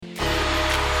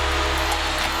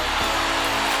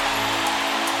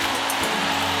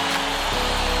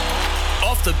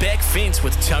Off the Back Fence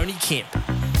with Tony Kemp.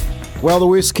 Well, the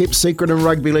worst kept secret in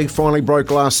rugby league finally broke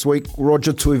last week.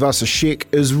 Roger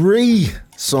Tuivasa-Sheck is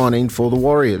re-signing for the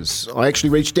Warriors. I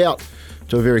actually reached out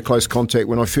to a very close contact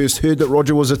when I first heard that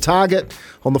Roger was a target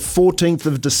on the 14th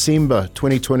of December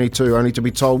 2022, only to be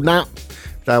told, nah,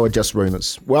 they were just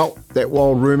rumours. Well, that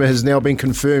wild rumour has now been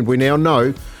confirmed. We now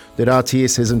know that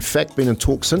RTS has in fact been in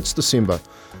talks since December.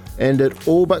 And it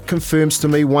all but confirms to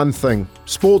me one thing: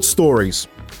 sports stories.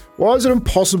 Why is it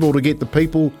impossible to get the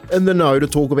people in the know to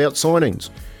talk about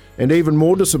signings? And even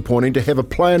more disappointing to have a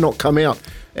player not come out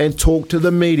and talk to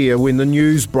the media when the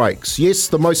news breaks. Yes,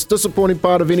 the most disappointing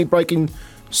part of any breaking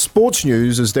sports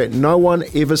news is that no one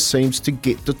ever seems to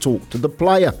get to talk to the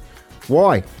player.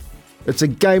 Why? It's a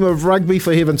game of rugby,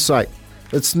 for heaven's sake.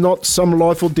 It's not some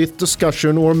life or death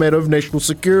discussion or a matter of national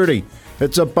security.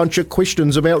 It's a bunch of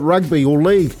questions about rugby or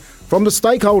league from the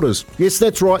stakeholders. Yes,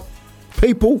 that's right.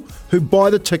 People who buy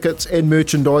the tickets and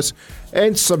merchandise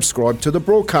and subscribe to the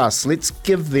broadcasts. Let's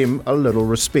give them a little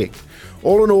respect.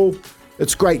 All in all,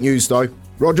 it's great news though.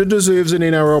 Roger deserves an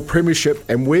NRL premiership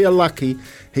and we are lucky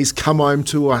he's come home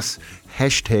to us.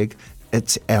 Hashtag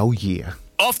it's our year.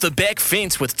 Off the Back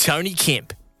Fence with Tony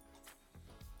Kemp.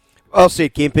 Well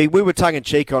said, Kempy. We were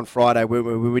tongue-in-cheek on Friday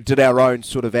when we did our own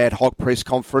sort of ad hoc press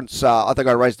conference. I think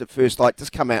I raised it first, like,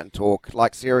 just come out and talk.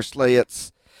 Like, seriously,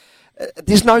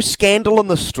 there's no scandal in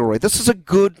this story. This is a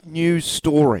good news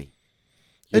story.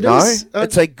 It is.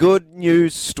 It's a good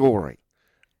news story.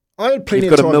 I had plenty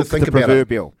of time to think about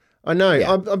proverbial. it. I know.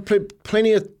 Yeah. I'm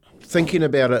plenty of thinking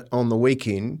about it on the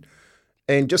weekend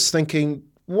and just thinking,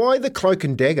 why the cloak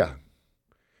and dagger?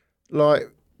 Like,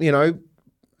 you know,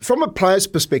 from a player's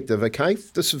perspective, okay,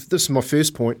 this is my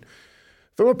first point.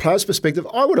 From a player's perspective,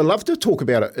 I would have loved to talk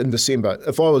about it in December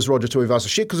if I was Roger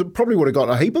Tuivasa-Sheck, because it probably would have got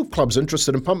a heap of clubs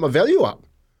interested and pumped my value up.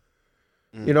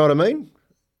 You know what I mean?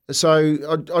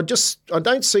 So I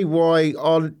don't see why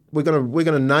we're going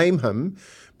to name him,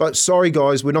 but sorry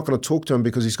guys, we're not going to talk to him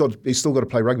because he's still got to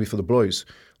play rugby for the Blues.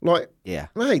 Like, yeah,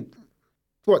 mate,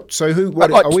 what? So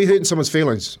are we hurting someone's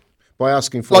feelings by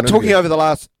asking for? Like talking over the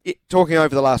last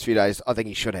few days, I think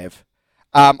he should have.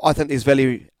 I think there's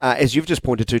value, as you've just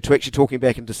pointed to actually talking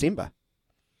back in December.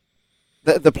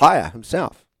 The player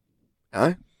himself, you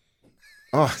know?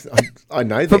 Oh, I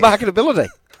know that. For marketability.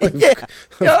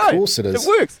 Of course it is. It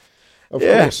works. Of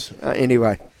course.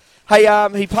 Anyway. Hey,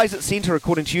 he plays at centre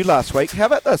according to you last week. How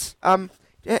about this? How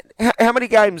many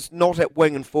games not at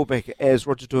wing and fullback as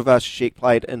Roger Tuivasa-Sheck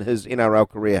played in his NRL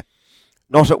career?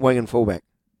 Not at wing and fullback.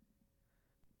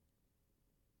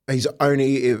 He's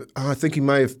only, I think he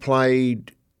may have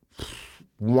played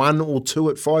one or two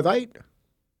at 5'8".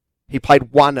 He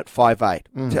played one at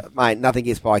 5'8". Mate, nothing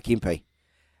gets by Kempy.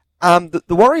 The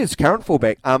Warriors' current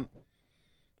fullback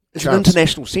is an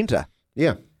international centre.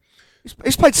 Yeah.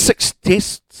 He's played 6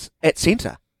 tests at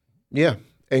centre. Yeah.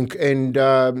 And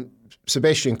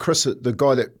Sebastian Chris, the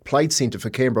guy that played centre for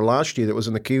Canberra last year that was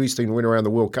in the Kiwis team and went around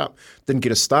the World Cup, didn't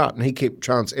get a start and he kept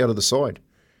Chance out of the side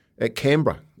at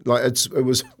Canberra. Like it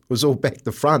was all back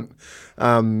to front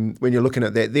when you're looking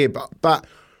at that there. But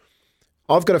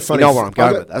I've got a funny... You know where I'm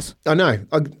going with this. I know.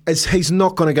 He's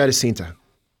not going to go to centre.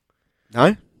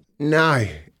 No? No,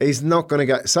 he's not going to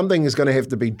go. Something is going to have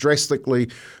to be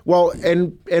drastically... Well,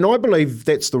 and I believe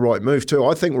that's the right move too.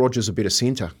 I think Roger's a better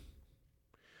centre.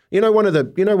 One of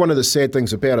the sad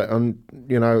things about it,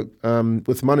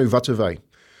 with Manu Vatuvei,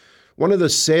 one of the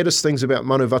saddest things about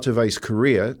Manu Vatuvei's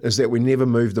career is that we never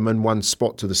moved them in one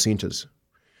spot to the centres.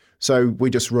 So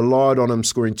we just relied on him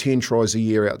scoring 10 tries a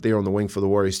year out there on the wing for the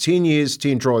Warriors. 10 years,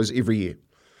 10 tries every year.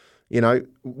 You know,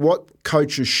 what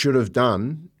coaches should have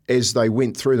done as they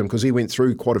went through them, because he went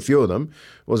through quite a few of them,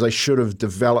 was they should have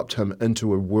developed him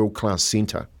into a world-class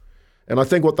centre. And I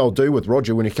think what they'll do with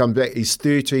Roger when he comes back, he's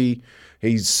 30,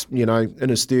 he's, in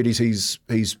his 30s,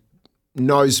 he's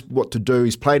knows what to do.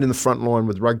 He's played in the front line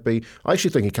with rugby. I actually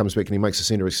think he comes back and he makes a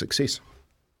centre a success.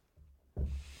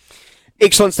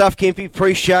 Excellent stuff, Kempy.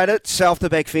 Appreciate it. Off the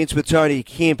Back Fence with Tony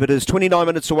Kemp. It is 29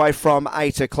 minutes away from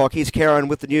 8 o'clock. Here's Karen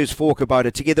with the news for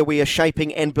Kubota. Together we are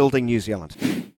shaping and building New Zealand.